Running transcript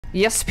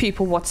Yes,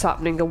 people, what's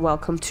happening, and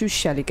welcome to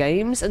Shelly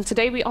Games. And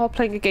today we are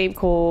playing a game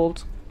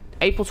called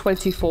April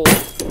 24.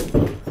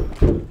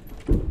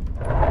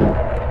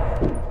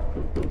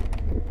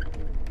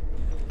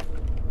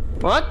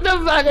 What the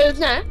fuck is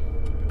that?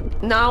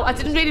 Now, I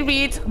didn't really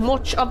read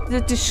much of the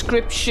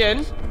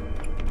description,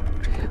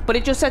 but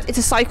it just said it's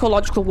a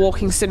psychological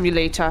walking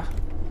simulator.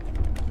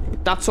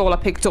 That's all I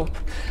picked up.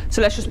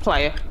 So let's just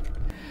play it.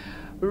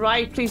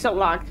 Right, please don't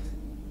lag.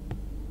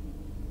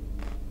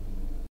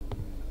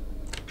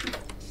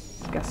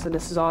 Guessing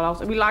this is all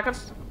out. Are we lagging?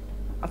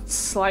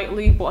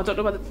 Slightly, but I don't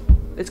know whether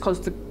it's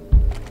because the...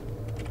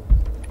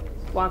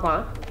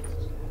 Wagwan.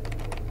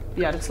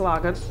 Yeah, it's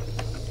lagging.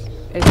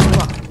 It's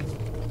lagging.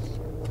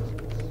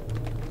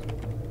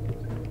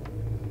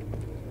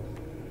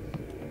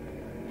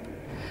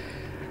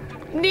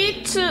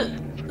 Need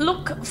to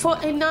look for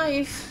a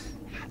knife.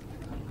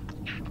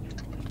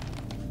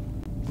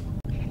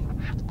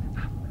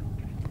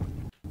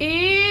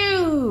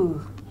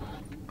 Ew!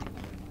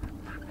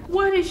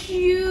 What is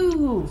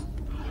you?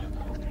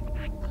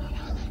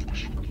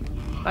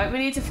 Right, we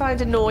need to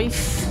find a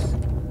knife.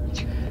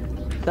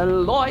 The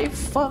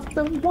life of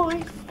the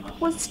wife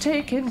was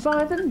taken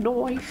by the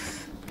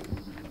knife.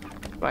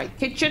 Right,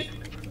 kitchen.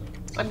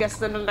 I'm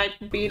guessing the knife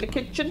would be in the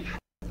kitchen.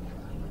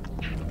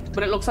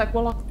 But it looks like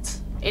we're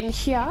locked in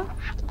here.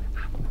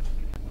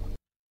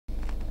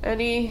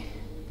 Any...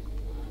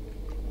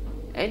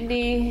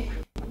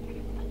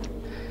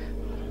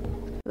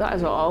 That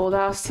is an old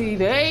ass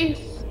TV.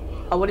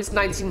 Oh, what is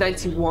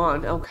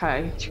 1991?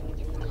 Okay.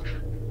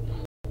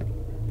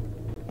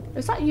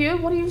 Is that you?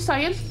 What are you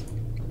saying?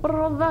 What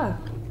are on there?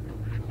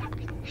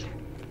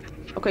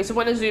 Okay, so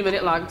when I zoom in,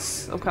 it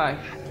lags. Okay.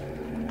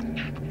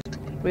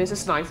 Where's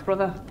this knife,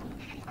 brother?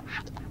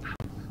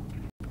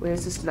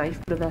 Where's this knife,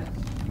 brother?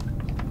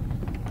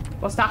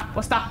 What's that?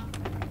 What's that?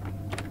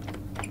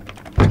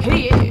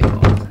 Here.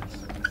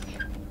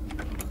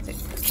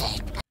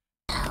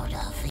 Out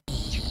of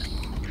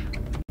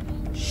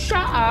here.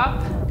 Shut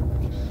up.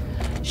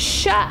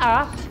 Shut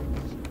up.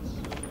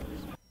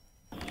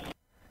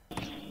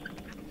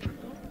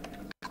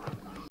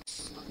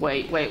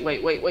 Wait. I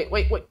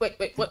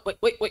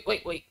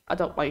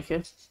don't like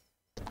it.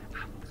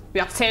 We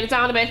have to turn it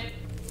down a bit.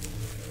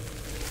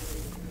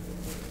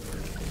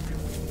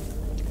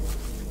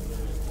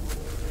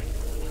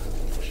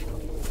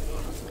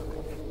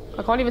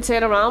 I can't even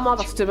turn around while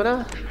that's doing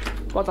it.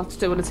 While that's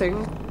doing a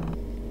thing.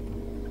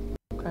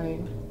 Okay.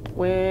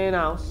 Where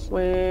now?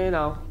 Where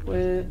now?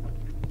 Where?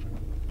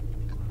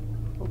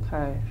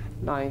 Okay.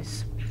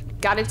 Nice.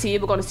 Guarantee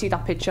we're gonna see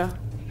that picture.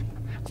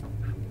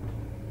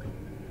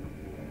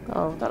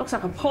 Oh, that looks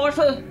like a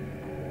portal.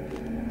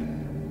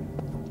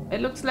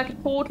 It looks like a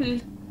portal.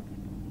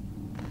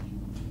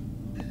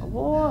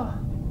 Whoa.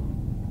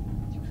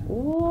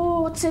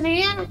 Oh, what's in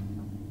here?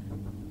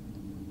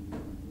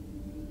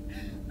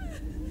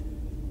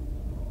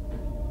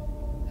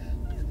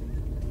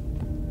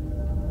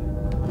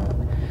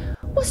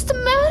 What's the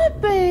matter,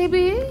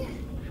 baby?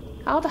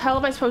 How the hell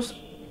am I supposed to...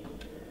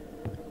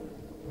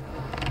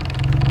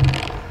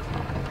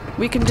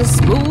 We can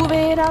just move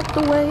it out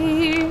the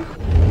way.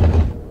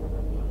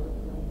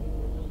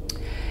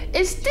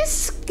 Is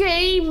this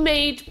game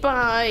made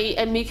by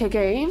Amika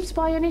Games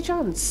by any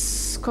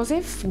chance? Because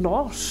if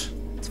not,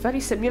 it's very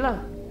similar.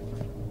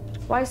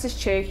 Why is this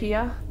chair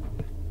here?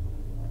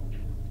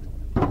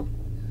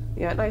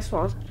 Yeah, nice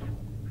one.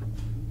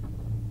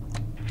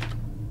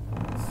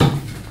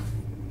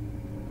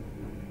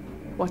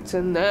 What's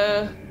in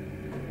there?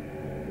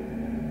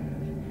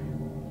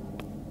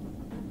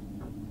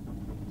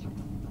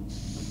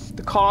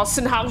 The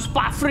Carson House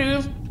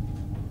bathroom.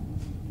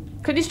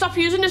 Can you stop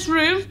using this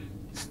room?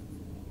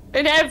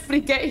 In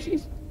every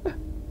game.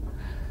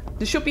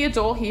 There should be a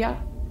door here.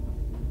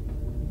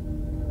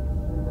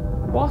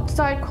 What did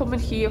I come in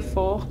here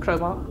for?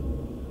 Crowbar.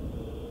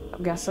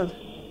 I'm guessing.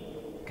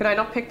 Can I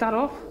not pick that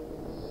up?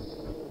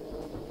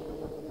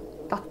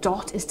 That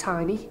dot is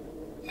tiny.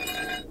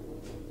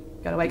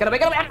 Get away, get away,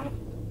 get away!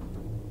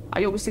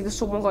 I always think there's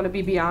someone gonna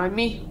be behind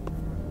me.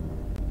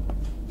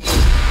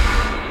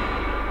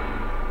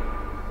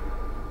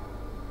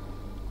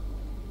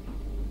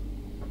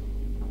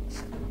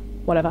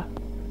 Whatever.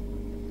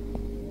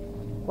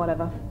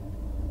 Whatever.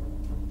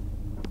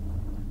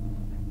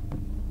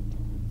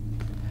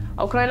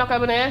 Oh, can I not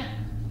go in here?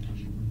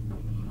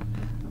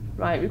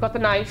 Right, we've got the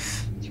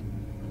knife.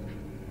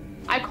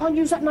 I can't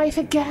use that knife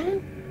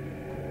again?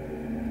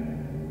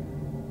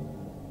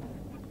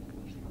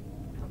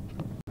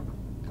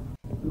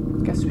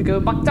 Guess we go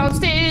back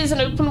downstairs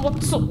and open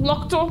what's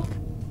locked up.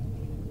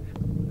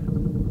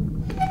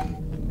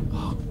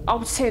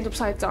 Oh, it's turned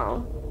upside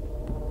down.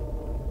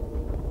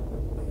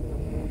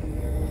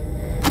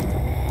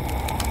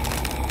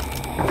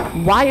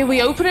 Why are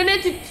we opening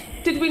it?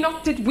 Did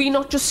we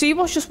not just see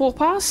what's just walked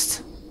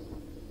past?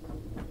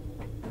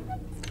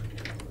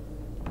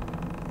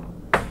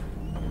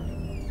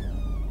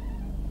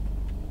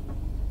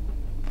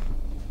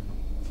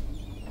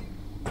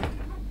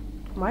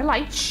 My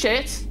light's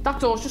shit. That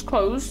door's just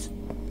closed.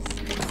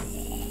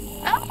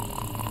 Oh.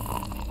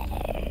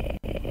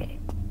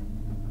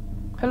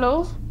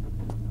 Hello?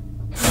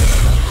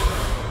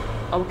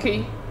 Oh,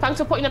 key. Thanks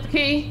for putting up the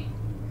key.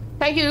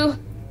 Thank you.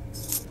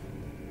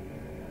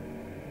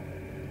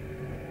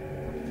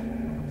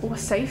 Oh, a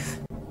safe.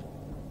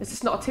 Is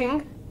this not a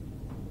ting?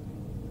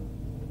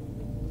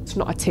 It's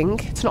not a ting.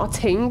 It's not a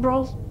ting,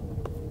 bro.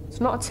 It's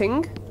not a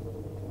ting.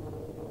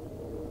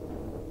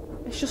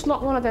 It's just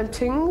not one of them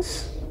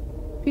tings.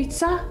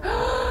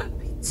 Pizza?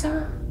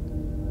 Pizza.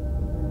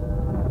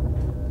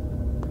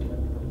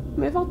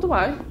 Move out the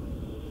way.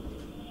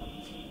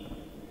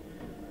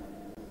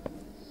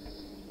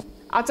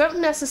 I don't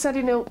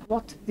necessarily know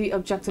what the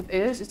objective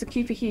is. Is the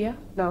key for here?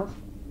 No.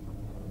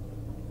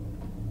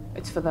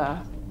 It's for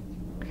there.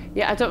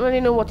 Yeah, I don't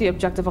really know what the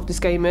objective of this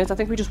game is. I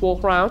think we just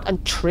walk around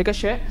and trigger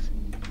shit.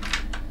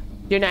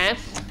 You know?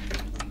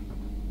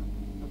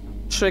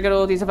 Trigger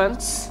all these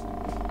events.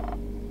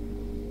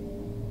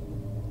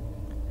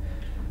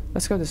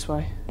 Let's go this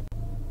way.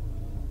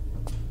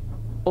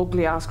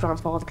 Ugly ass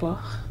grandfather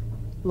clock.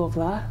 Love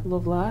that,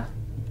 love that.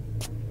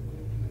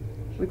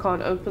 We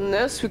can't open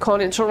this, we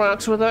can't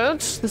interact with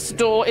it. This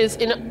door is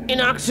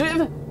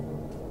inactive.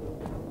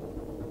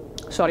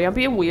 Sorry, I'm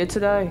being weird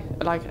today.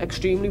 Like,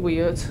 extremely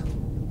weird.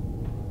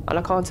 And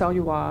I can't tell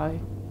you why.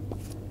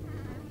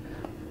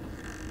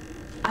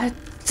 A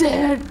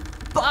dead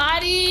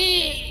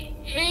body!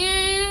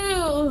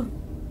 Ew!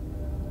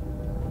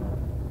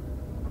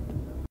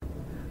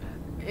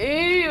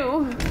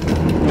 Ew!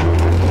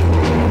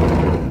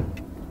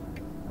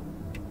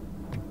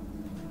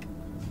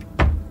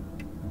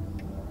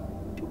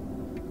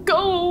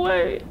 Go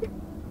away!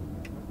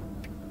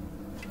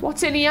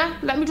 What's in here?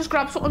 Let me just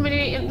grab something in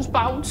here and just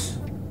bounce.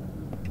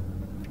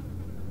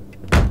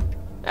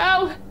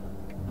 Oh!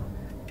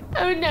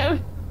 Oh no!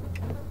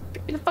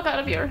 Get me the fuck out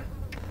of here.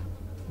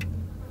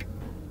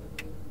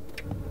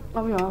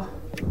 Oh yeah.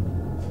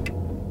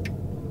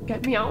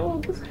 Get me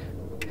out.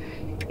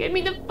 Get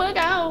me the fuck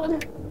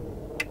out.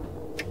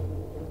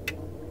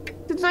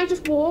 Didn't I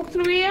just walk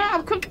through here?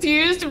 I'm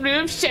confused. The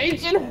room's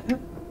changing.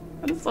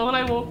 I just saw when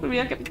I walked through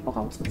here. Get me the fuck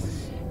out.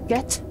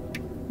 Get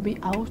me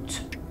out.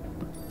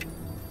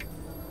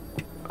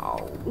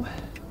 Oh.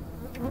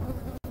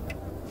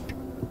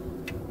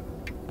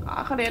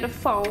 I can hear the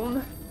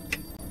phone.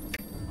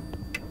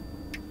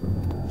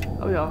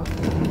 Oh yeah.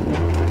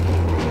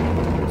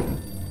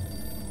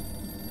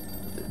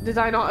 Did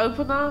I not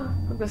open that?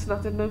 I guess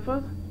that didn't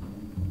open.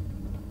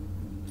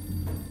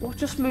 What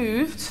just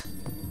moved?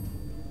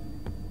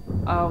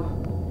 Oh.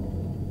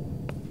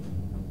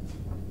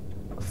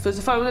 There's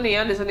a phone in the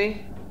end, isn't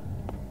he?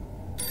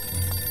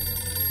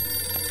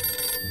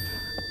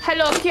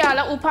 Hello,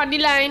 Kiala, open the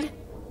line.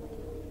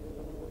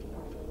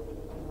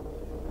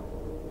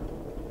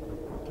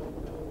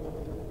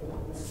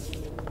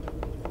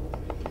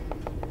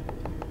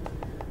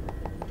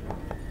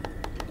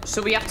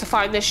 So we have to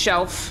find this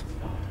shelf.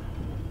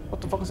 What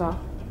the fuck is that?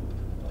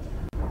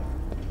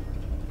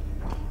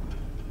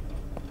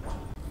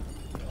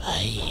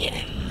 I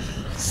am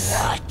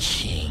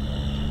watching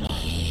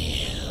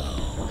you.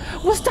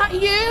 Was that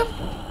you?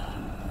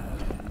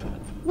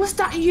 Was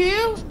that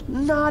you?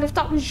 Nah, if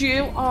that was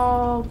you,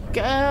 oh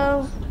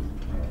girl.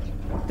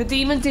 The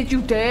demon did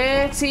you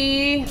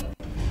dirty.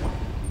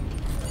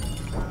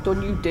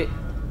 Done you did.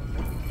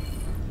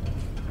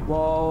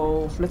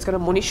 Whoa, let's get a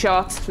money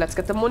shot. Let's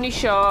get the money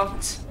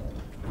shot.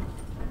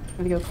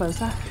 Let me go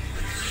closer.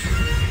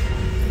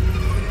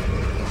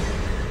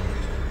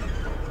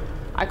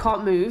 I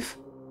can't move.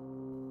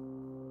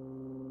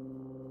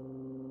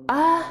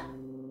 Ah.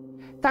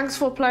 Thanks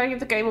for playing.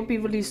 The game will be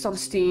released on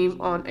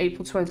Steam on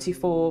April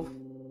 24th,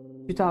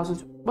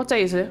 2000. What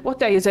day is it? What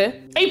day is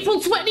it? April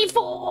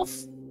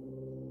 24th!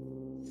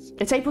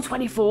 It's April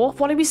 24th.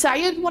 What are we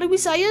saying? What are we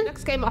saying?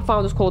 Next game I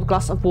found is called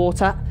Glass of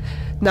Water.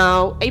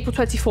 Now, April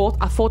 24th,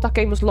 I thought that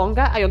game was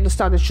longer. I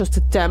understand it's just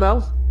a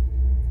demo.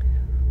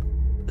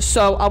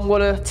 So I'm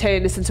going to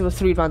turn this into a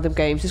 3 random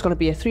games. It's going to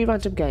be a 3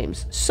 random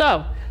games.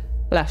 So,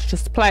 let's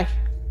just play.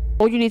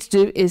 All you need to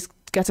do is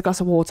get a glass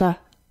of water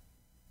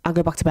and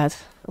go back to bed.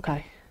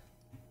 Okay.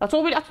 That's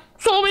all we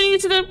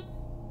need to do.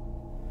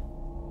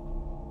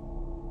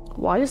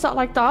 Why is that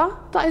like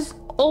that? That is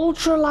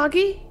ultra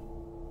laggy.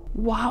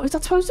 Wow, is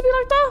that supposed to be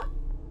like that?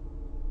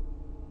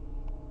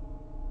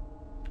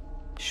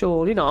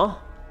 Surely not.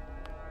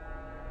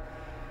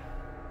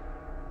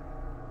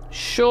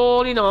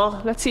 Surely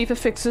not. Let's see if it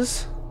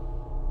fixes.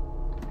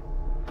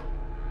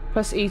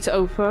 Press E to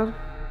open.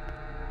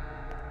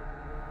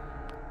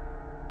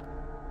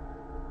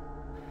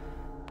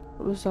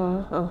 What was that?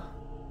 Oh.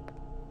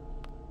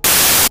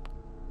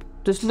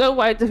 There's no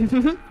way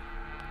to...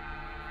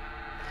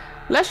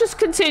 Let's just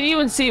continue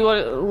and see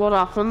what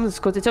happens,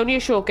 because it's only a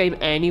short game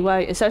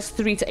anyway. It says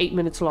 3 to 8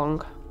 minutes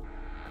long.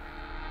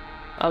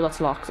 Oh, that's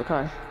locked,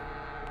 okay.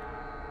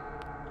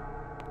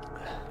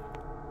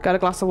 Get a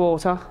glass of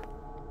water.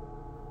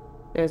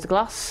 There's the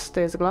glass,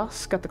 there's the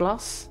glass, get the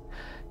glass.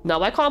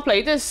 No, I can't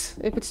play this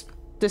if it's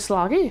this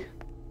laggy.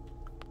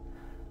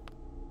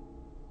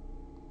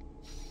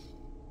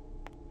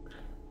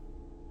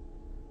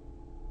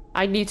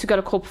 I need to get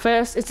a cup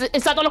first. Is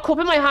that got a cup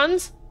in my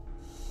hand?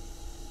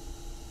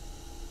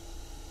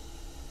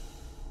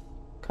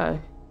 Okay.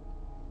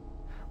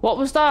 What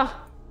was that?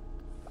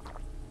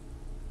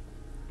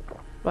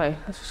 Right,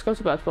 let's just go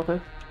to bed,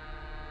 fucker.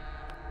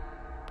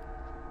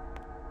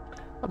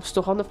 I'm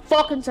stuck on the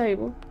fucking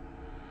table.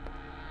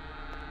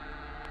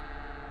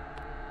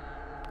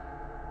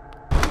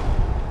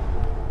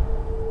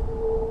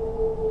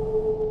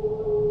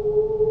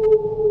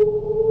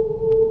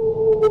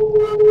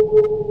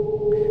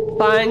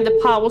 Find the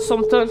power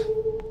something.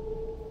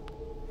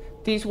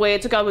 These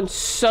words are going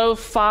so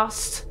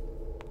fast.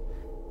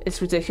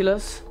 It's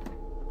ridiculous.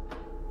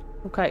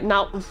 Okay,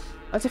 now,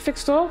 has it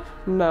fixed up?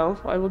 No,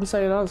 I wouldn't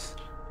say it has.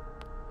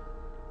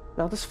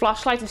 Now this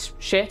flashlight is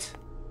shit.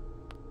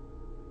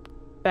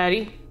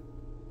 Very.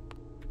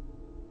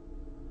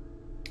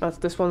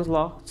 This one's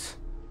locked.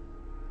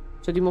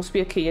 So there must be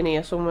a key in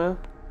here somewhere.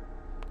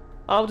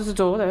 Oh, there's a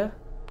door there.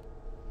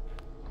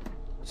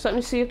 Just let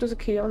me see if there's a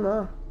key on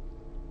there.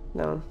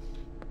 No.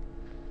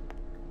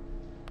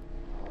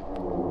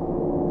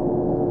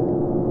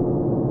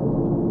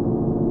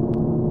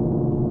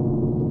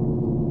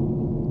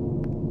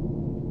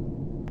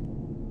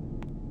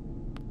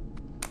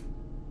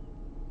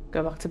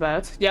 Go back to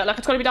bed. Yeah, like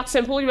it's gonna be that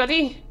simple. You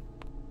ready?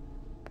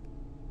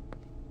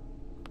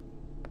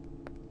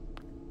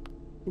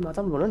 You mad?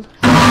 I'm running.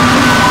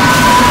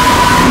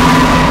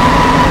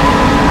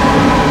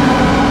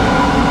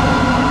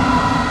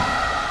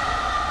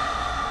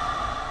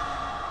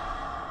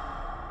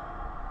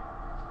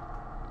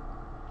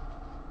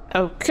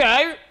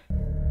 Okay.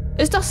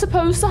 Is that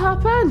supposed to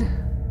happen?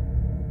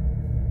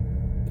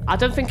 I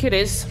don't think it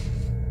is.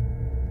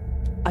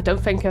 I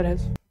don't think it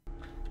is.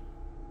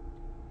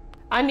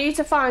 I need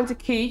to find a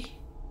key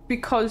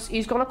because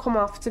he's gonna come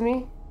after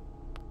me.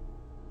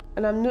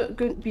 And I'm not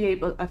going to be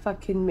able if I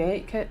can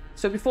make it.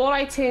 So before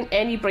I turn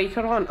any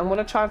breaker on, I'm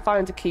gonna try and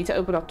find a key to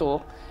open that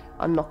door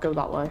and not go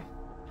that way.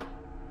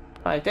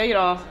 Right, there you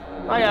are.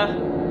 Hiya.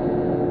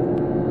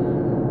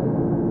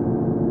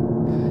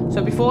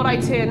 So before I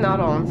turn that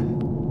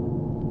on,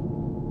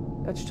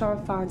 let's try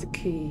and find a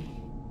key.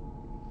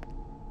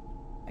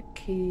 A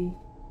key.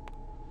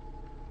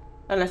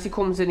 Unless he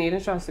comes in here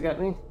and tries to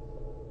get me.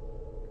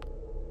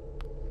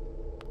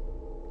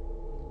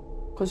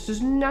 Because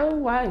there's no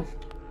way.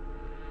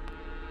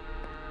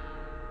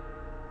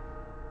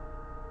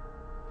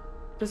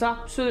 There's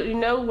absolutely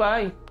no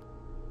way.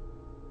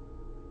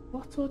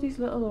 What's all these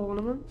little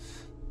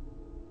ornaments?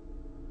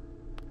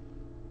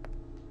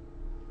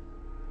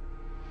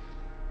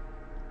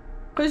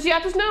 Because yeah,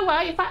 there's no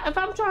way. If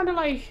I'm trying to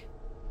like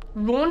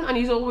run and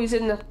he's always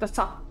in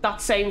that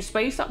same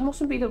space, that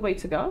mustn't be the way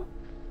to go.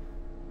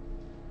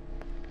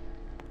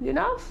 You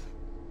know?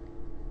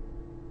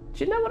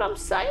 Do you know what I'm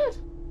saying?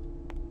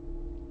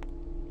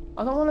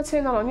 I don't want to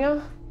turn that on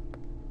you.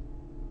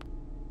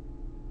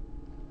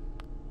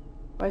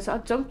 Right, so I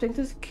don't think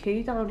there's a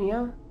key down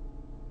here.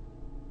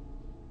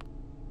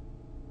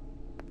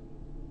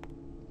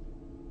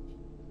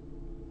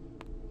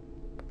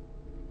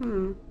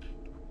 I'm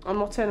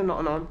not turning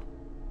nothing on.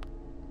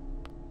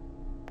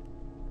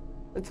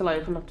 Until I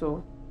open that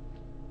door.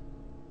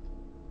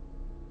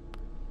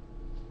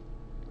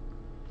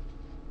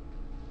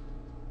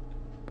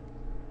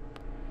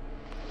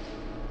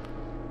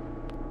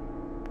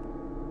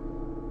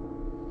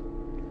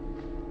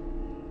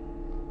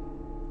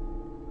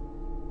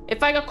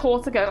 If I get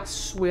caught again, I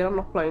swear I'm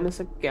not playing this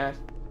again.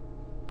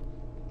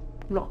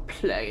 I'm not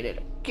playing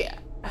it again.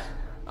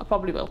 I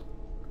probably will.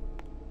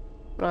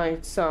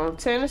 Right, so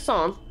turn this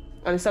on,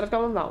 and instead of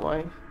going that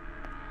way,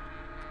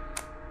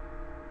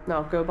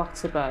 now go back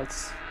to bed.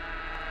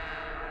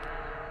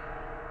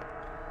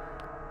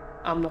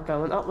 I'm not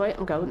going that way,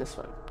 I'm going this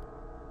way.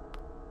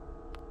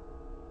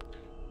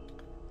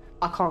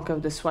 I can't go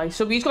this way.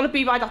 So he's going to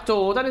be by that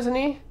door then, isn't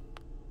he?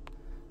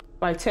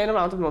 Right, turn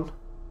around and run.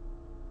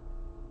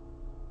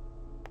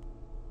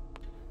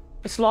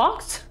 It's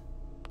locked?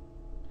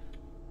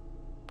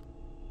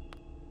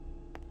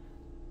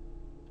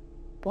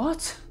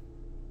 What?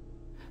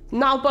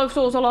 Now both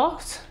doors are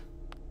locked?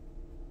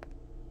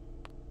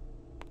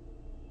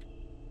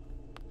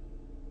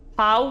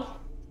 How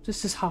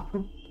does this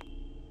happen?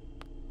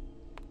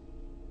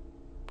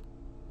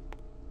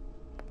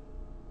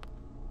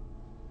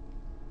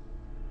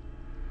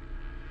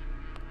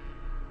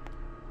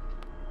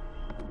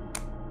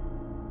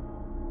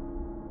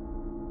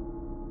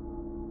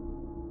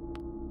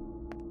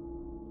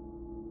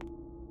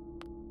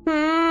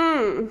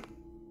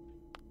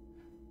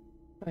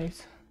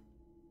 Right.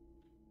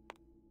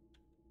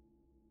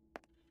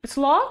 It's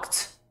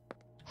locked?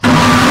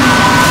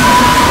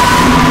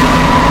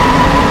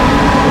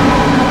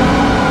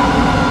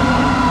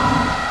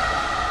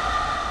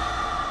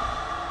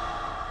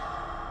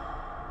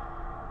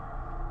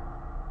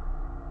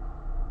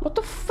 What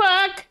the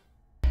fuck?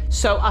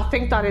 So I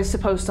think that is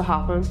supposed to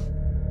happen.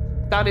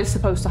 That is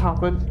supposed to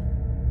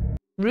happen.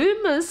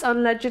 Rumors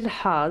and legend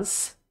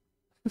has...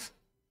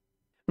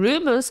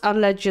 Rumors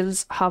and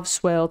legends have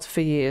swirled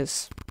for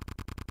years.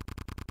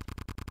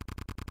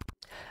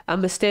 A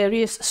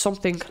mysterious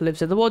something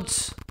lives in the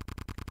woods.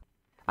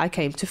 I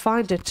came to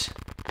find it.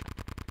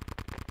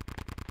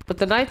 But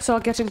the nights are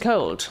getting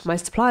cold. My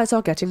supplies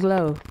are getting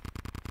low.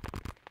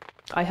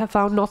 I have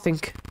found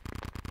nothing.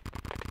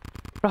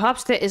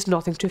 Perhaps there is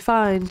nothing to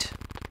find.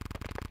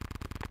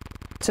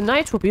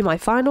 Tonight will be my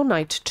final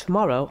night.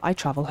 Tomorrow I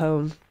travel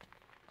home.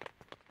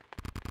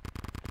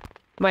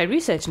 My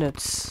research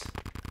notes.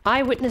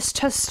 Eyewitness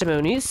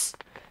testimonies.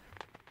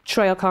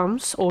 Trail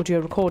cams,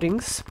 audio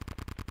recordings.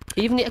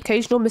 Even the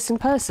occasional missing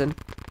person.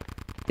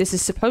 This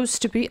is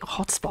supposed to be a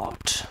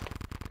hotspot.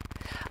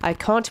 I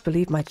can't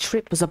believe my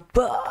trip was a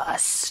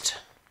bust.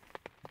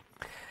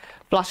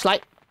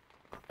 Flashlight.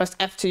 Press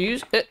F to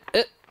use.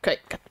 Okay,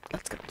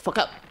 let's get the fuck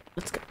up.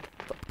 Let's get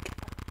the fuck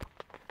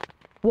up.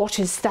 What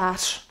is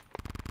that?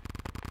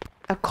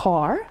 A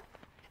car?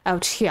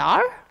 Out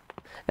here?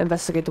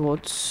 Investigate the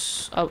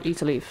woods. Oh, E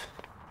to leave.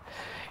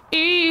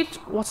 Eat!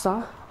 What's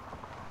that?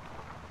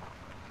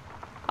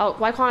 Oh,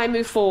 why can't I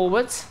move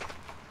forward?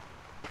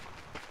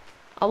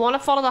 I want to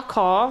follow that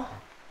car.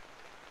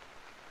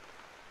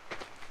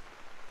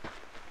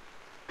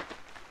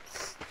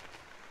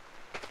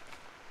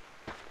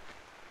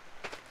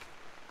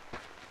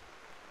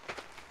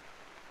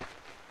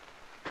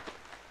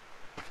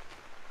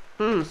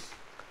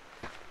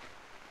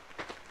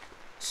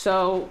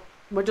 So,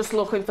 we're just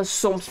looking for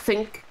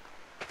something.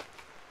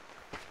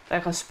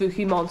 Like a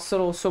spooky monster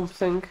or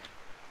something.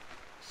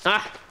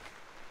 Ah!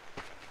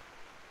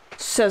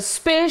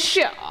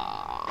 Suspicious!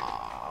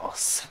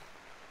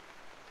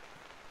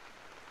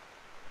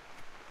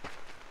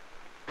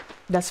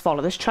 Let's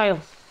follow this trail.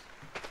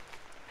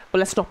 But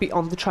let's not be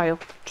on the trail,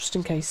 just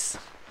in case.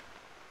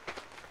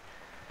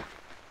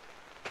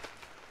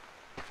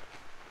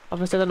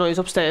 Obviously the noise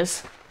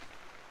upstairs.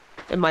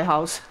 In my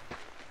house.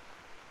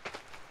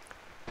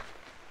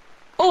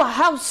 Oh, a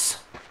house!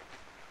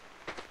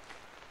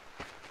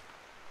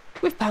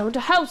 We've found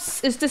a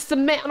house! Is this the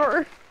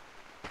manor?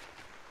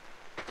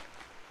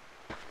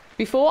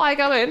 Before I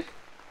go in,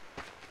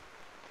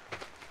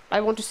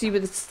 I want to see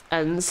where this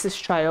ends, this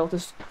trail.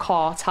 There's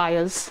car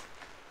tyres.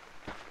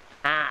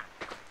 Ah,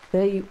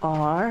 there you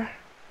are.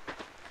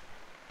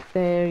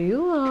 There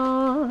you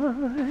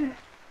are.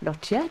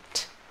 Not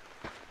yet.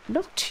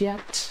 Not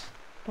yet.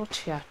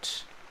 Not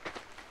yet.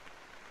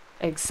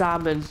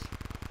 Examine.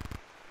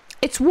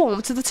 It's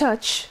warm to the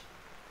touch.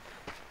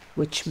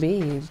 Which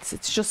means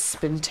it's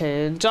just been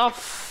turned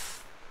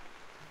off.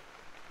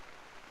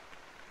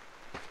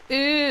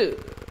 Ew.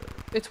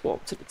 It's warm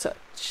to the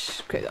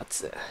touch. Okay,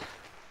 that's it.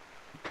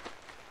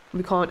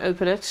 We can't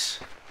open it.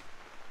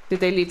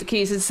 Did they leave the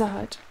keys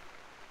inside?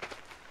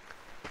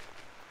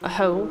 A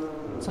hole.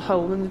 It's a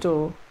hole in the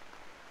door.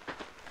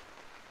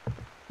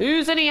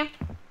 Who's in here?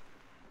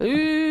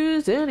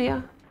 Who's in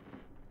here?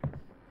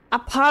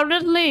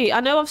 Apparently,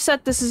 I know I've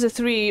said this is a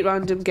 3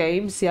 random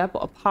games, yeah, but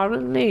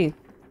apparently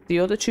the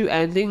other 2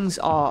 endings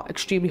are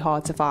extremely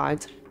hard to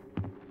find.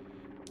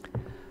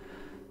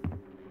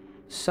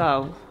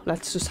 So,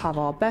 let's just have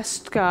our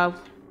best go.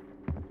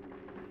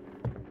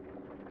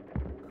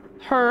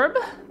 Herb.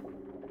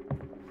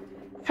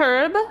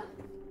 Herb.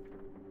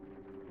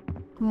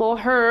 More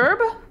herb.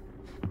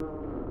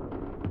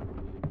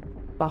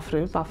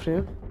 Bathroom,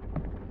 bathroom.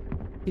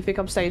 You think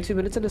I'm staying 2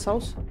 minutes in this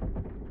house?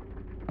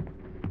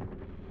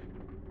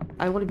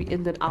 I want to be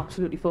in and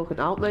absolutely fucking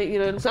out, mate. You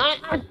know what I'm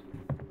saying?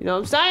 You know what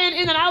I'm saying?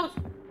 In and out.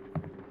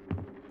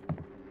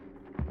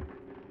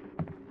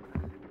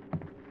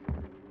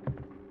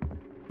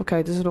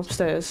 Okay, there's an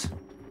upstairs.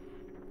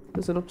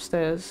 There's an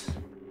upstairs.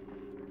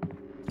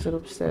 There's an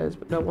upstairs,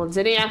 but no one's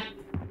in here.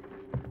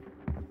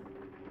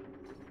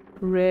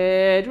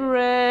 Red,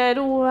 red,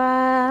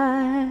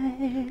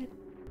 white.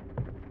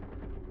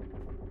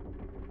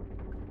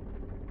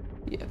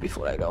 Yeah,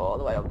 before I go all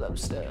the way up them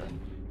stairs.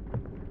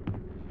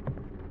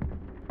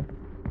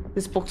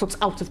 This box looks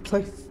out of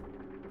place.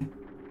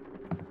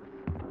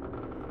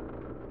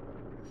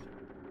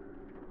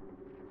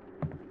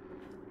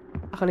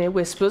 I can hear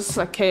whispers,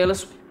 like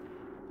careless.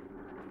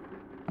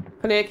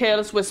 I can hear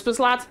careless whispers,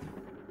 lad.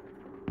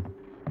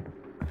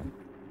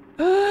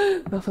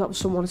 I thought that was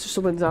someone, it's just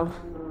a window.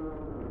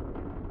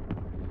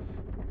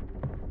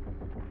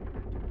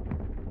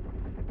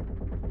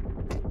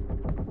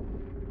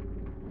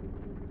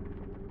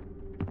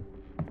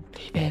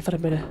 Leave here for a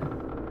minute.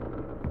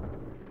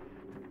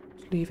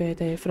 Leave it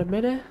there for a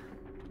minute.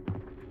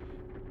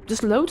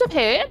 Just loads of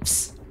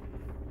herbs.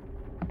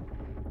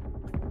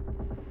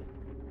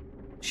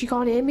 She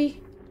can't hear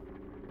me.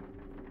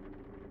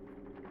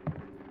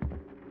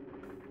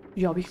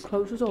 Yeah, we can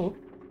close the door.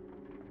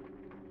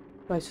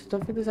 Right, so I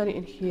don't think there's any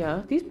in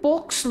here. These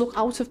books look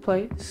out of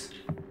place.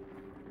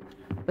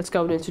 Let's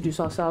go and introduce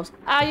ourselves.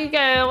 How you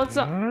go? What's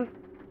up?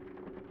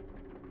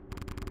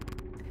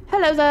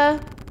 Hello there.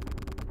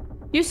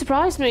 You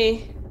surprised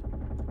me.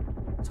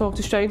 Talk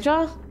to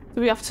stranger. Do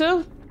we have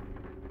to?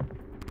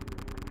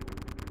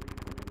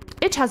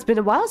 It has been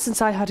a while since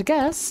I had a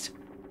guest.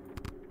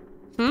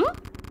 Hmm?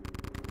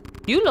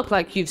 You look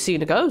like you've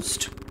seen a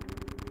ghost.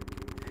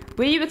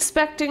 Were you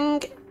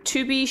expecting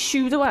to be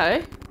shooed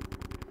away?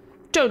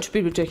 Don't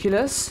be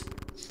ridiculous.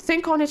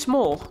 Think on it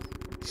more.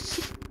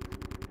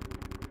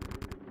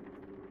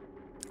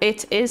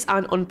 it is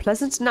an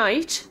unpleasant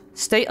night.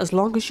 Stay as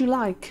long as you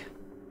like.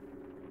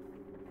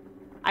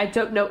 I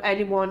don't know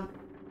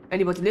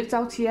anybody lives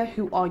out here.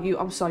 Who are you?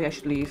 I'm sorry, I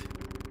should leave.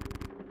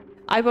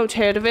 I won't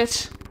hear of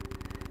it.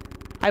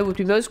 I would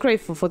be most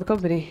grateful for the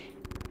company.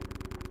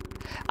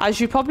 As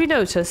you probably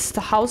noticed,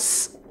 the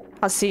house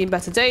has seen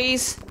better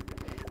days.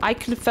 I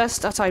confess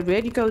that I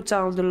rarely go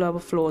down the lower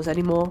floors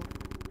anymore.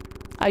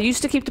 I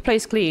used to keep the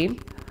place clean,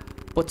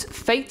 but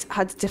fate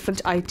had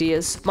different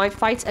ideas. My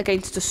fight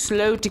against the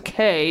slow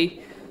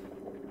decay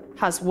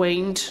has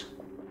waned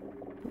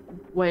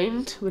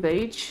with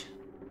age.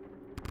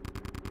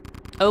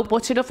 Oh,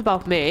 but enough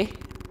about me.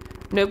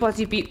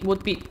 Nobody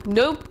would be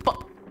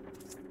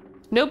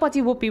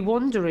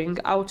wandering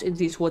out in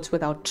these woods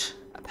without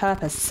a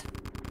purpose.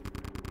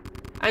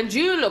 And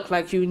you look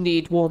like you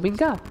need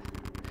warming up.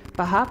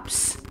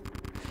 Perhaps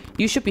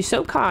you should be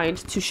so kind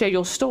to share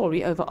your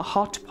story over a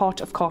hot pot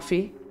of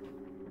coffee.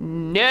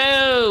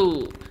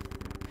 No!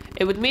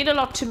 It would mean a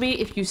lot to me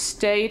if you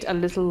stayed a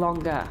little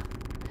longer.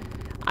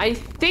 I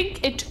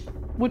think it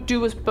would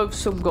do us both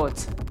some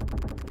good.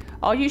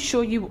 Are you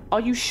sure you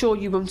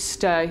won't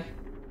stay?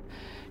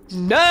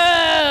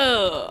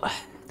 No!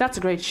 That's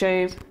a great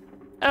shame.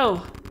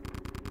 Oh.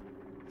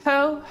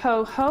 Ho,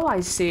 ho, ho,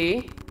 I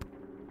see.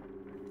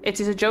 It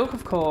is a joke,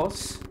 of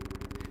course.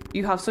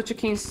 You have such a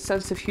keen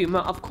sense of humour.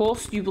 Of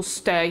course you will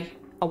stay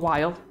a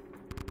while.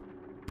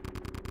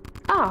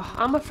 Ah,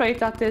 I'm afraid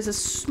that there's a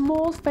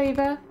small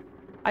favour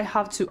I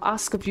have to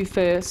ask of you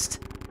first.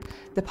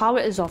 The power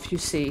is off, you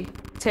see.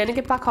 Turning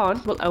it back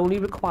on will only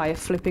require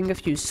flipping a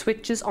few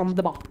switches on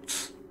the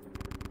box.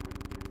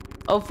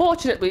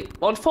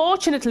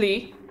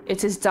 Unfortunately,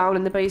 it is down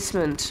in the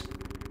basement.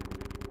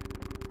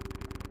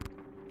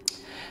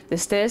 The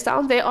stairs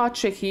down there are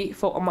tricky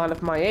for a man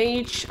of my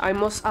age. I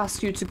must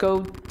ask you to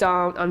go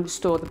down and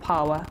restore the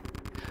power.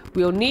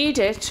 We'll need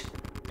it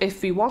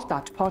if we want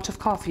that pot of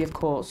coffee, of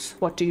course.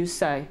 What do you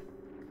say?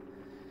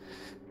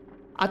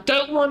 I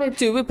don't want to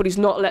do it, but he's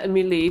not letting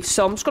me leave,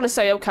 so I'm just going to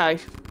say okay.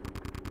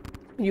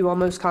 You are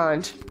most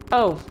kind.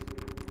 Oh,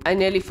 I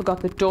nearly forgot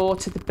the door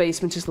to the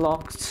basement is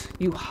locked.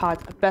 You had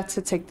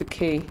better take the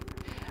key.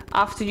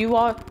 After you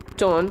are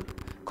done,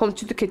 come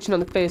to the kitchen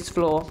on the first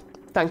floor.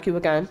 Thank you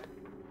again.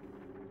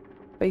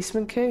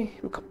 Basement key.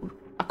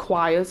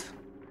 Acquired.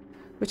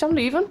 Which I'm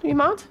leaving. Are you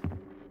mad?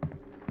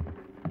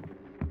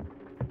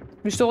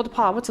 Restore the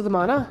power to the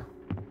manor.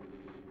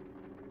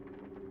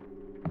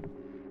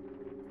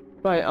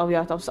 Right, oh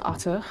yeah, that was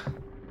at her.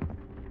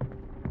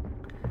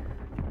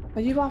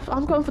 Are you off?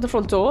 I'm going for the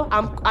front door.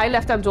 I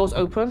left them doors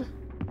open.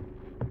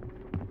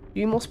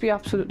 You must be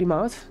absolutely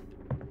mad.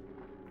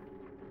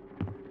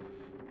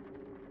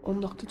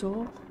 Unlock the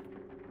door.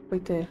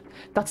 Right there.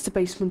 That's the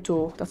basement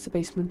door. That's the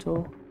basement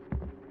door.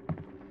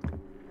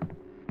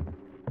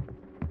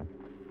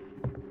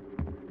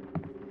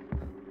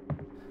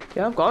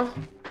 Yeah, I'm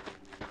gone.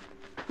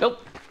 Nope.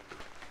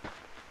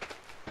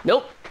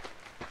 Nope.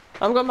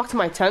 I'm going back to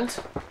my tent.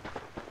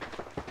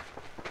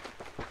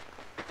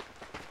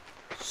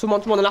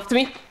 Someone's running after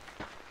me.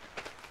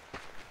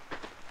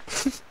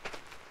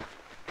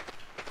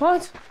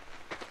 What?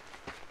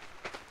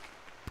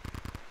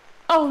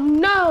 Oh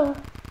no!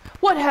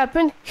 What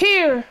happened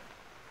here?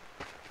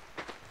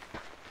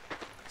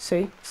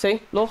 See,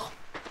 look.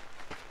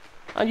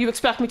 And you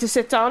expect me to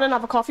sit down and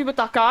have a coffee with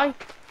that guy?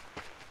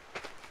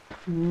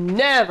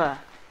 Never.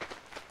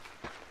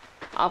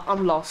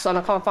 I'm lost and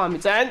I can't find my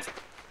tent.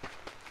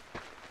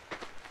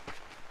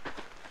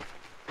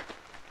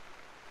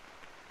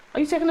 Are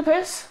you taking the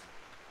piss?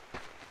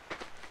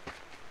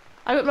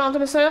 I went round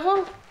in a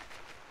circle.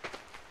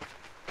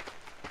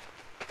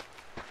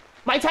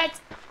 My tent!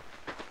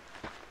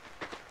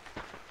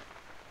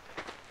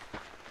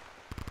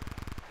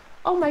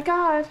 Oh my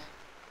god.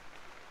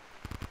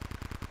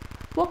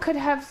 What could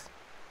have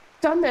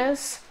done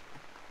this?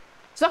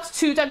 So that's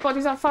 2 dead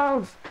bodies I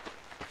found.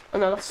 Oh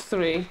no, that's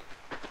 3.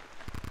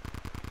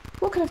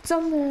 What could have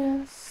done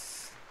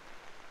this?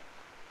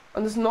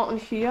 And there's nothing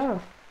here.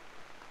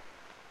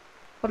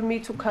 For me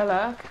to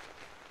collect.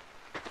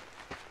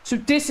 So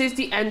this is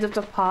the end of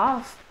the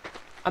path.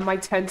 And my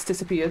tent's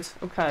disappeared.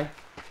 Okay.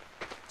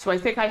 So I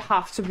think I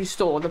have to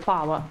restore the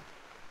power.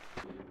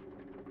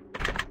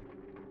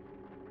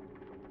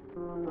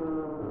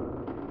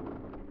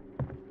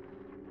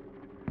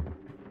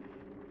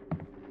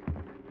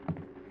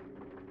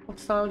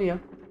 What's down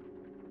here?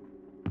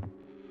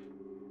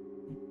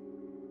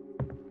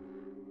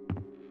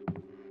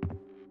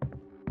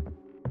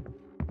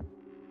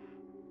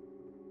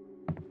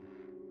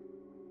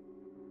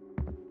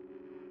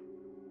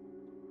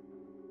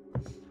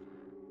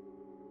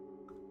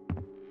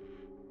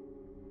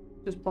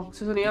 There's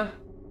boxes in here.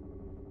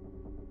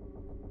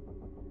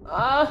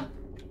 Ah!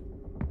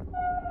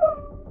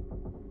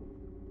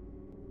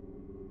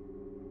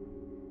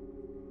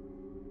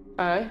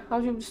 Okay, how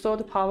do you restore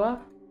the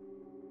power?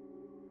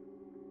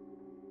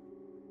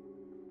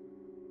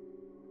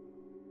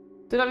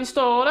 Did I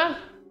restore it?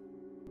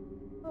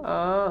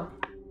 Ah.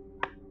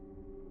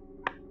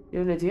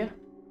 You're an idiot.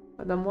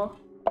 And then what?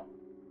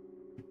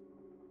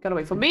 Get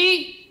away from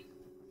me!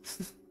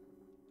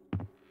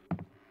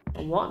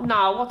 What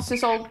now? What's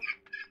this all...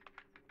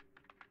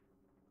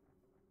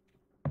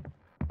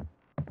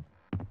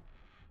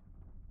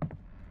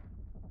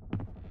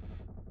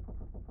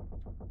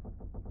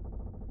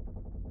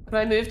 Can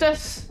I move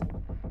this?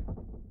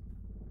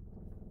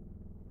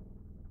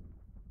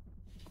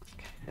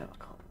 Okay, no, I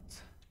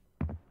can't.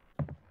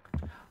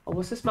 Oh,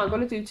 what's this man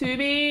gonna do to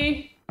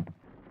me?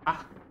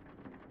 Ah.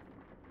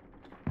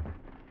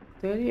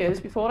 There he is.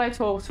 Before I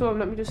talk to him,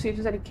 let me just see if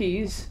there's any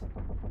keys.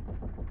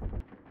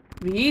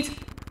 Read.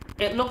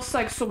 It looks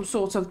like some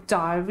sort of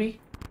diary.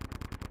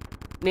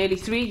 Nearly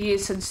 3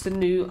 years since the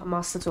new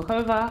master took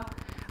over.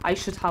 I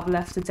should have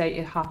left the day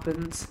it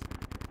happened.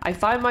 I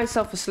find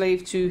myself a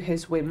slave to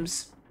his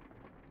whims.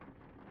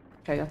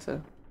 Okay, that's it.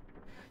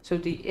 So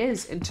there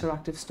is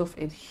interactive stuff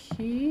in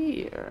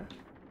here.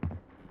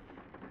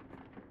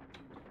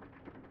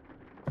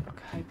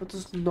 Okay, but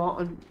there's not,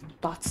 and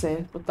that's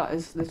it. But that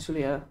is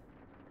literally it.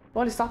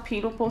 What is that,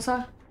 peanut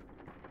butter?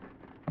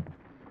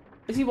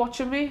 Is he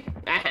watching me?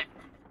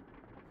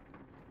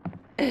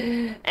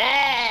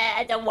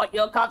 I don't want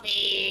your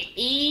coffee.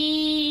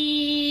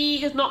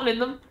 There's nothing in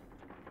them.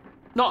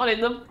 Nothing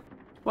in them.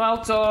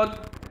 Well done.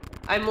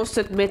 I must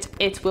admit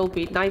it will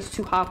be nice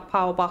to have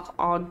power back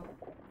on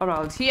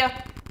around here.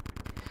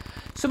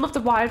 Some of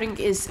the wiring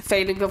is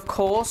failing, of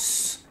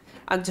course,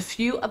 and a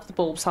few of the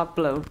bulbs have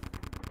blown.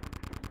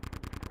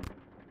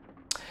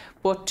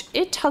 But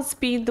it has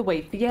been the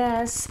way for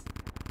years.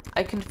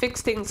 I can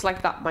fix things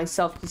like that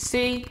myself, you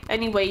see.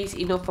 Anyways,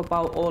 enough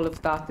about all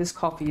of that. This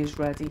coffee is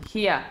ready.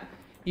 Here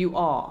you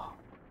are.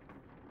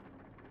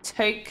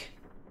 Take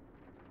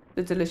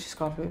the delicious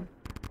coffee.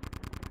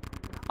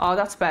 Oh,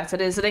 that's better,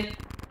 isn't it?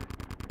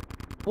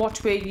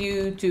 What were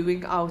you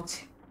doing out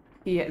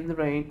here in the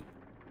rain?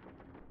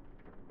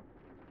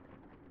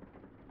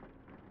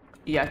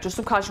 Yeah, just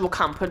some casual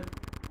camping.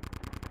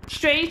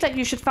 Strange that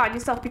you should find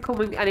yourself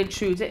becoming an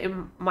intruder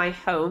in my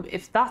home,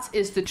 if that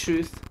is the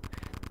truth.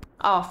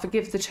 Ah,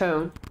 forgive the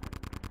tone.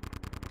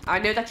 I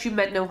know that you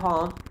meant no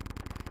harm.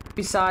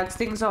 Besides,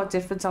 things are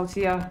different out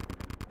here.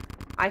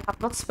 I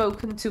have not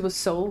spoken to a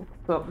soul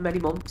for many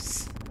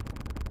months.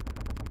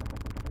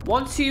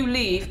 Once you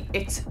leave,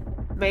 it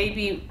may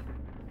be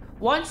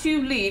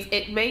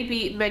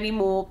many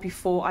more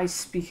before I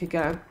speak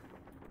again.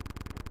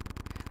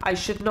 I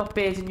should not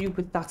burden you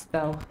with that,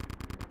 though.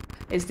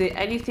 Is there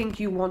anything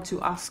you want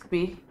to ask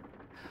me?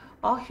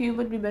 Are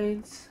human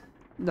remains?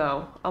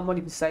 No, I'm not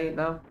even saying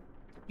now.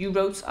 You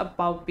wrote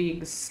about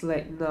being a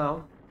slave.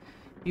 No.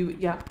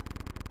 Yeah.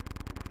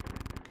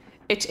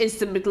 It is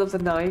the middle of the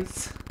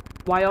night.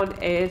 Why on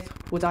earth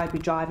would I be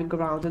driving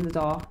around in the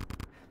dark?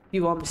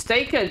 You are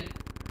mistaken.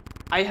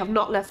 I have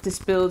not left this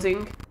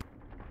building.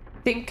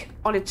 Think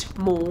on it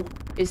more.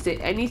 Is there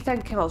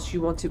anything else you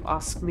want to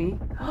ask me?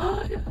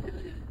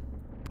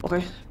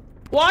 Okay.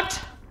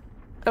 What?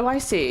 Oh, I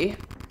see.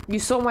 You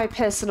saw my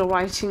personal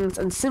writings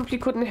and simply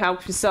couldn't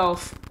help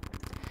yourself.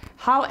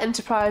 How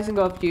enterprising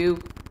of you.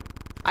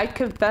 I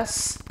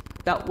confess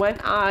that when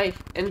I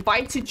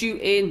invited you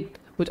in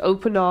with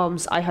open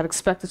arms, I had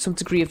expected some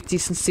degree of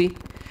decency.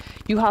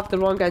 You have the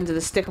wrong end of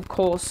the stick, of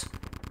course.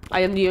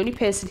 I am the only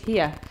person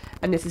here,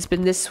 and it has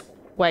been this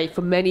way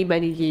for many,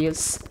 many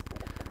years.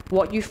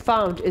 What you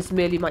found is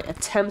merely my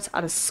attempt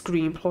at a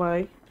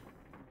screenplay.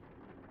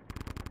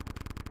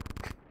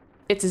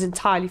 It is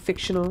entirely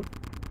fictional.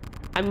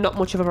 I'm not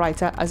much of a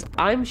writer, as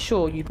I'm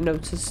sure you've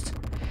noticed.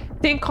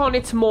 Think on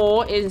it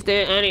more. Is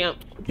there any...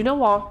 You know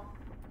what?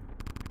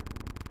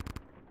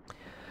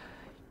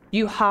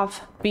 You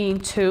have been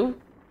too.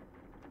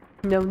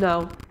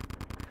 No.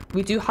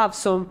 We do have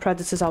some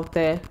predators out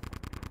there.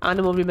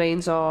 Animal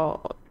remains are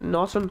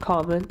not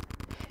uncommon.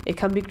 It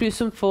can be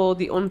gruesome for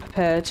the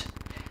unprepared.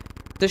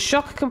 The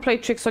shock can play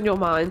tricks on your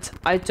mind.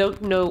 I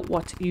don't know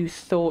what you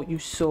thought you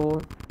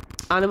saw.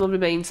 Animal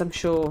remains, I'm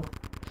sure.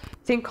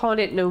 Think on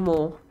it no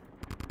more.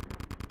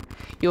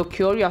 Your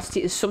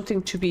curiosity is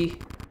something to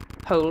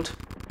behold.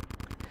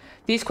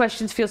 These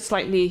questions feel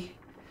slightly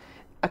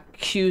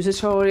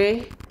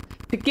accusatory.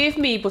 Forgive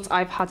me, but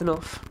I've had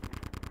enough.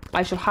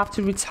 I shall have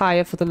to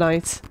retire for the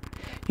night.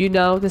 You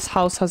know, this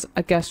house has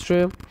a guest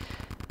room.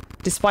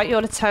 Despite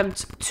your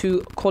attempt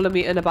to colour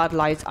me in a bad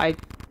light, I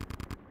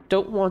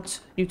don't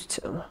want you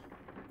to...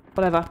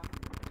 Whatever.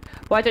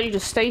 Why don't you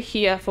just stay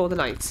here for the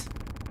night?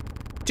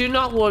 Do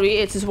not worry,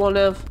 it is one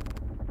of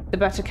the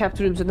better kept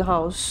rooms in the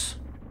house.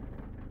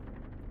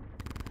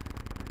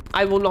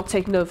 I will not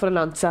take no for an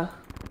answer.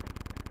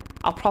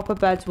 A proper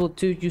bed will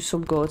do you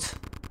some good.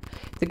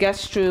 The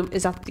guest room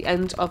is at the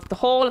end of the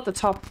hall at the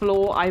top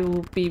floor. I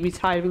will be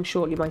retiring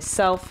shortly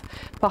myself.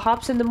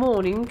 Perhaps in the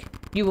morning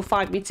you will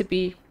find me to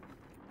be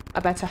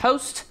a better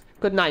host.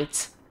 Good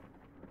night.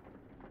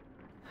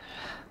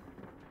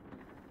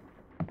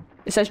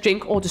 It says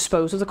drink or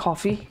dispose of the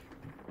coffee.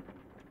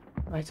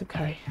 Right,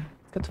 okay.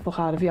 Get the fuck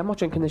out of here. I'm not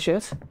drinking this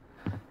shit.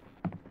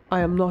 I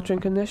am not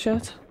drinking this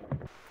shit.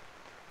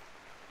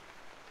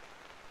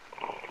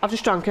 I've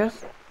just drank it.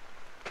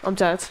 I'm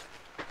dead.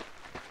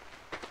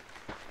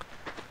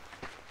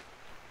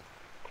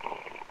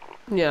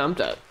 Yeah, I'm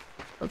dead.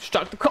 I've just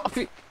drank the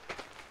coffee.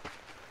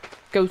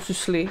 Go to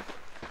sleep.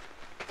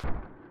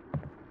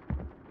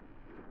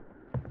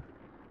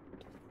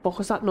 What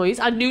was that noise?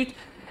 I knew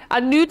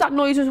that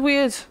noise was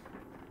weird.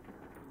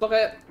 Look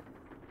at it.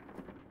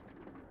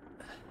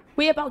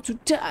 We're about to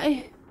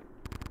die.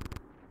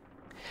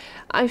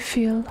 I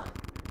feel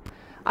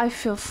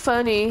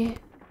funny.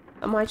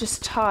 Am I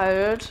just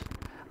tired?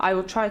 I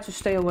will try to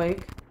stay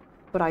awake,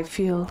 but I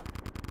feel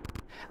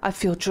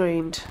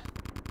drained.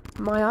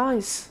 My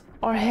eyes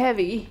are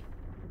heavy.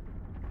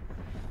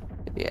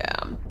 Yeah,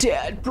 I'm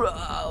dead,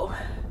 bro.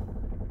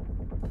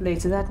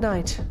 Later that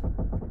night,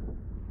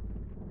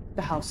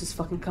 the house is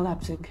fucking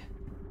collapsing.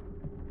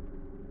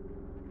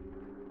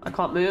 I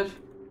can't move.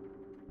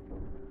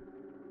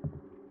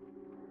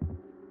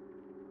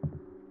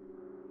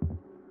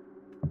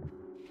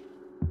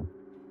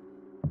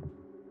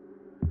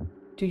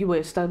 Do your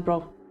worst then,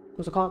 bro.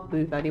 Because I can't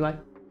move anyway.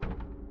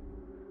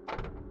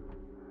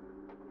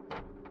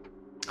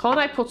 Can't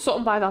I put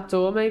something by that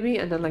door, maybe?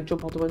 And then, like,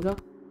 jump out the window?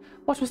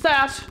 What was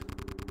that?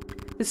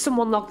 Did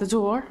someone lock the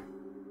door?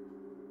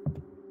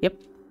 Yep.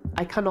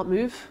 I cannot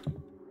move.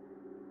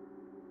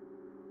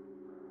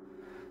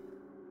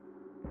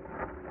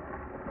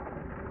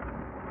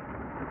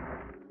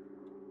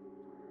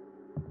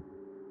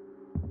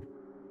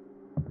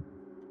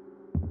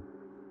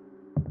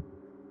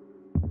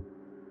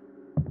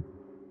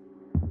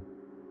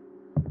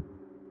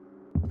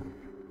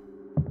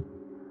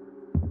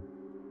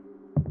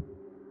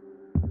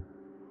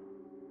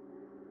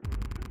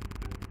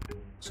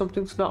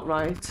 Something's not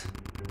right.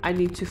 I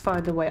need to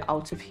find a way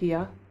out of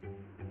here.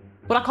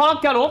 But I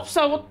can't get up,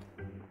 so...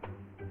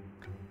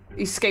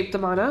 Escape the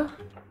manor?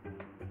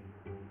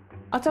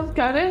 I don't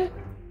get it.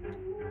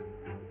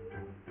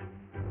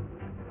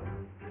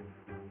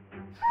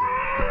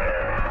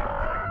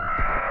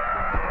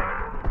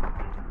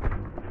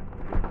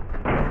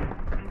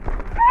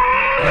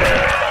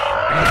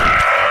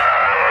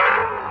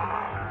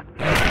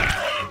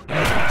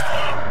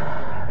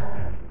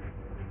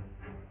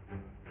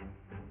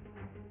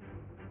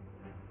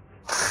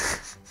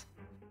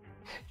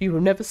 You were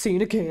never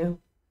seen again.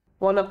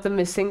 One of the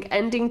missing.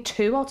 Ending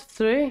 2 out of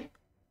 3.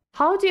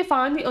 How do you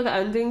find the other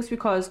endings?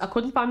 Because I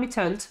couldn't find my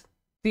tent.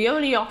 The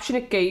only option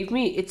it gave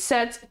me, it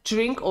said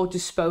drink or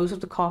dispose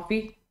of the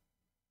coffee.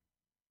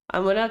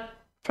 And when I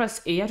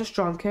pressed E, I just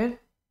drank it.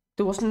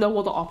 There was no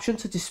other option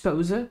to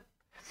dispose it.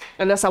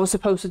 Unless I was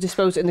supposed to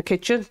dispose it in the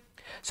kitchen.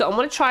 So I'm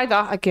going to try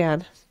that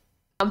again.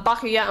 I'm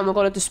back here and we're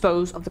going to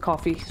dispose of the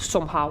coffee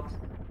somehow.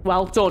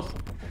 Well done.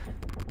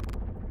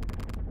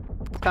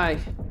 Okay.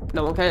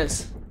 No one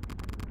cares.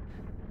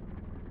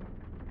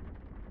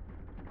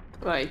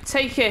 Right,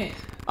 take it.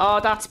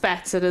 Oh, that's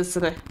better,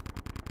 isn't it?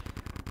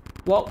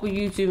 What were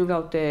you doing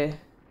out there?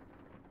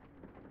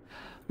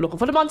 Looking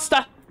for the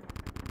monster.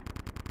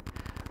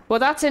 Well,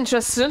 that's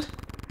interesting.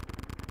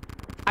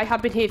 I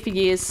have been here for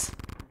years,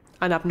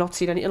 and I've not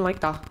seen anything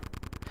like that.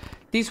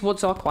 These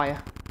woods are quiet.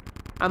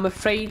 I'm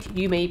afraid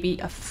you may be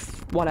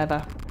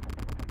whatever.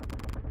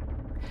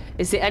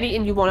 Is there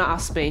anything you want to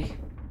ask me?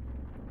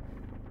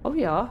 Oh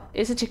yeah,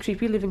 isn't it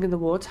creepy living in the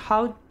woods?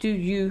 How did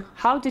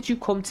you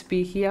come to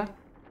be here?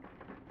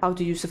 How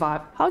do you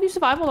survive? How do you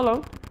survive all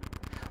alone?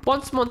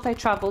 Once a month I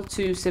travel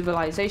to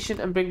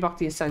civilization and bring back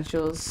the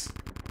essentials.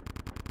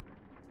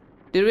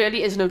 There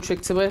really is no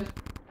trick to it.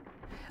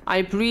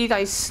 I breathe,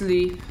 I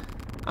sleep,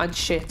 and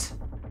shit.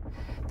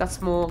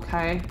 That's more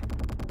okay.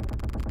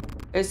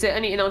 Is there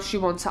anything else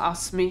you want to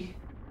ask me?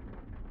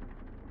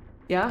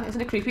 Yeah, isn't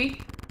it creepy?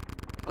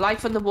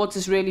 Life in the woods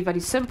is really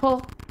very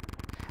simple.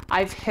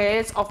 I've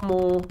heard of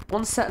more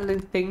unsettling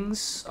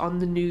things on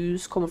the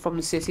news coming from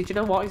the city. Do you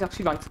know what? He's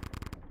actually right.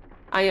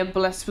 I am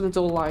blessed with a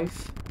dull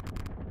life.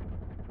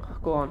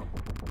 Go on.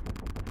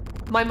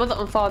 My mother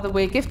and father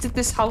were gifted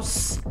this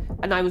house,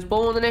 and I was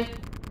born in it.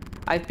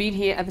 I've been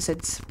here ever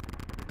since.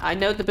 I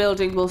know the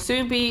building will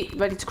soon be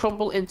ready to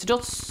crumble into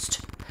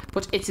dust,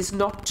 but it is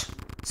not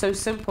so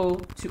simple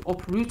to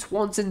uproot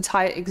one's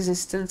entire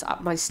existence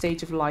at my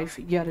stage of life.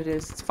 Yeah, it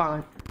is. It's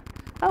fine.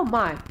 Oh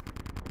my.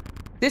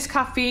 This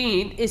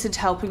caffeine isn't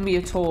helping me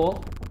at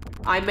all.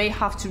 I may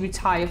have to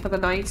retire for the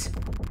night.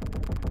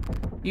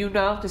 You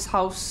know, this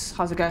house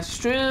has a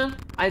guest room.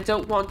 I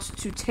don't want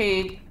to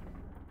turn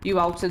you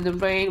out in the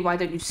rain. Why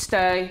don't you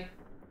stay?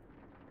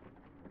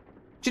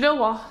 Do you know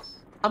what?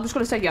 I'm just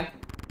going to say yeah.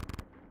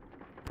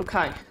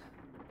 Okay.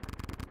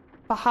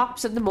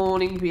 Perhaps in the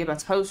morning be a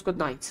better host. Good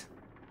night.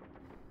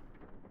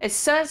 It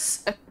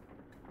says,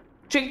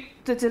 drink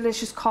the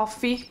delicious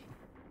coffee.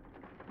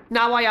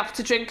 Now I have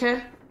to drink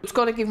it. It's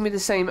going to give me the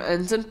same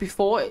ending.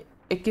 Before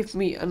it gives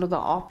me another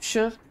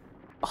option.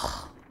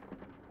 Ugh.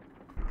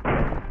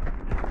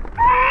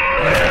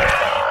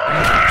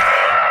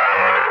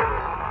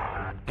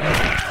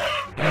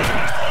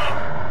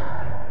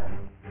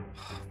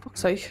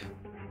 Fuck's sake.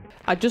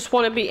 I just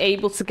want to be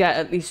able to get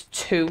at least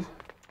two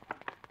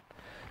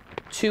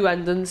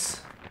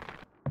endings.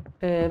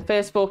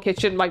 First floor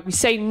kitchen. Right, we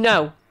say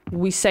no.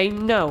 We say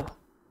no.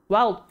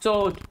 Well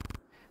done.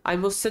 I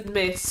must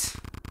admit,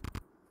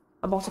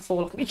 I'm about to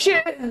fall off my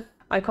chair.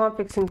 I can't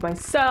fix things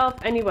myself.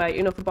 Anyway,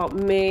 enough about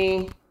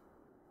me.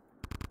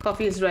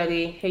 Coffee is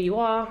ready. Here you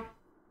are.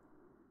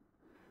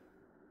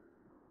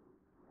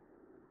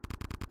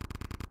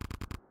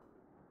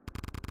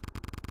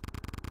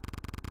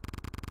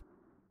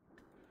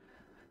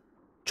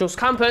 Just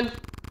camping.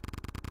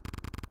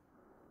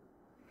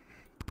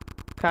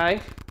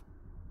 Okay.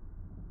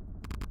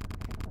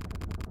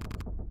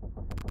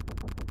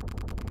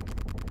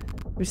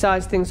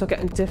 Besides, things are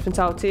getting different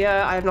out here.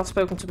 I have not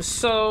spoken to a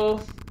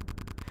soul.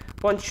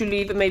 Once you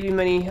leave, it may be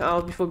many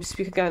hours before we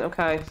speak again.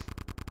 Okay.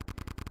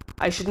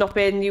 I should not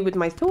burden you with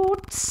my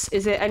thoughts.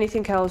 Is there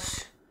anything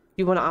else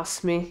you want to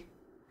ask me?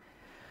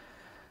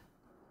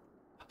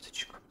 How did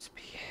you come to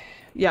be here?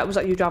 Yeah, was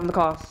that you driving the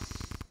car?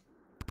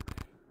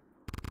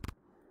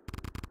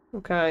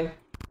 Okay.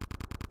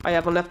 I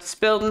haven't left this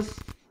building.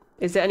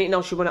 Is there anything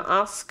else you want to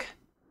ask?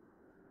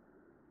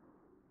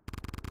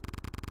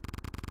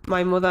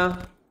 My mother.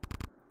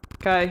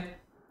 Okay.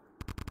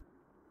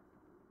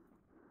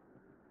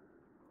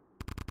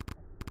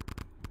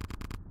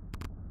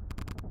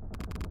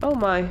 Oh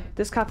my,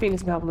 this caffeine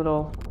isn't helping at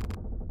all.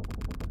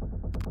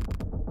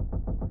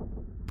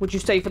 Would you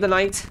stay for the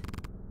night?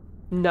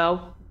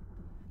 No.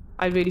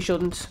 I really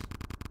shouldn't.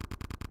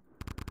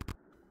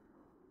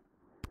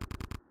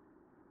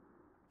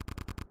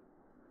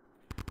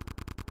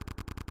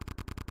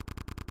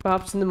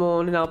 Perhaps in the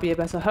morning I'll be a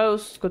better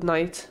host. Good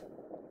night.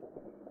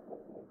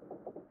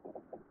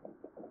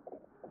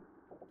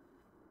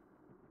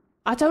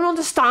 I don't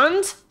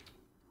understand.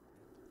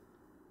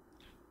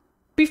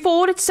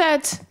 Before it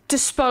said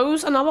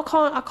dispose, and now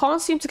I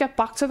can't seem to get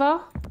back to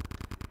that.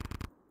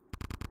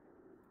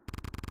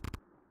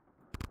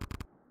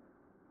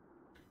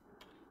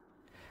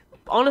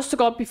 Honest to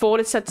God, before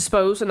it said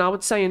dispose, and now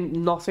it's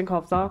saying nothing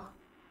of that.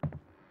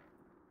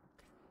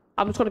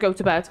 I'm just gonna go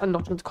to bed and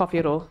not drink the coffee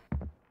at all.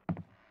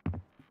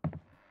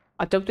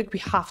 I don't think we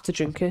have to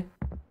drink it.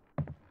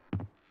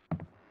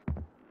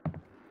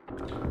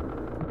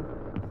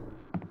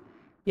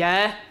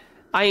 Yeah,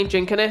 I ain't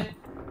drinking it.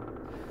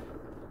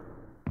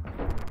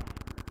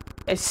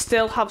 I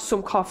still have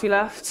some coffee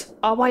left.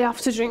 Oh, I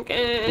have to drink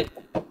it.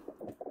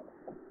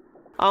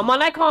 Oh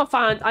man, I can't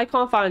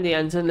find the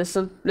ending.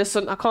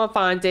 Listen, I can't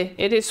find it.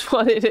 It is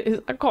what it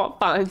is. I can't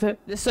find it.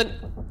 Listen,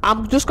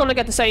 I'm just gonna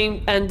get the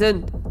same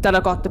ending that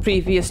I got the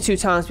previous 2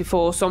 times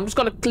before. So I'm just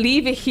gonna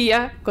leave it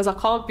here because I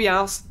can't be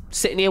asked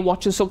sitting here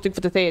watching something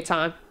for the 3rd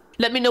time.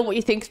 Let me know what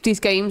you think of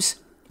these games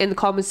in the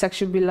comment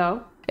section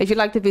below. If you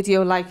like the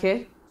video, like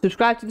it.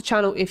 Subscribe to the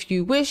channel if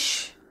you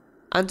wish.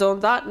 And on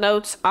that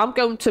note, I'm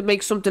going to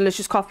make some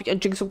delicious coffee and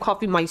drink some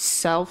coffee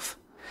myself.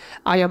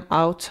 I am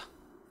out.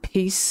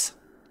 Peace.